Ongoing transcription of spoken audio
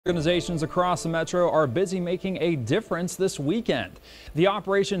Organizations across the metro are busy making a difference this weekend. The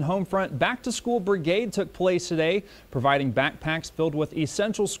Operation Homefront Back to School Brigade took place today, providing backpacks filled with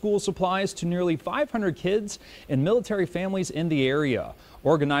essential school supplies to nearly 500 kids and military families in the area.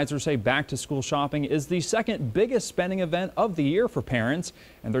 Organizers say back to school shopping is the second biggest spending event of the year for parents,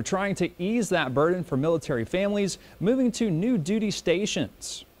 and they're trying to ease that burden for military families moving to new duty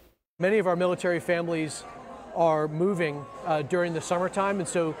stations. Many of our military families are moving during the summertime, and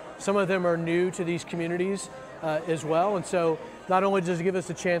so some of them are new to these communities as well. And so not only does it give us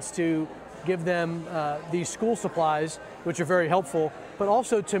a chance to give them these school supplies, which are very helpful, but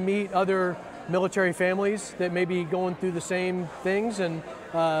also to meet other military families that may be going through the same things and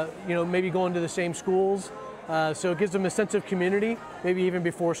maybe going to the same schools. So it gives them a sense of community, maybe even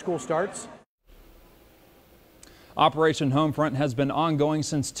before school starts. Operation Homefront has been ongoing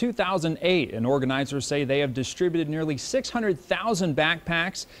since 2008, and organizers say they have distributed nearly 600,000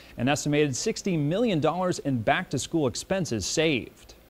 backpacks and estimated $60 million in back-to-school expenses saved.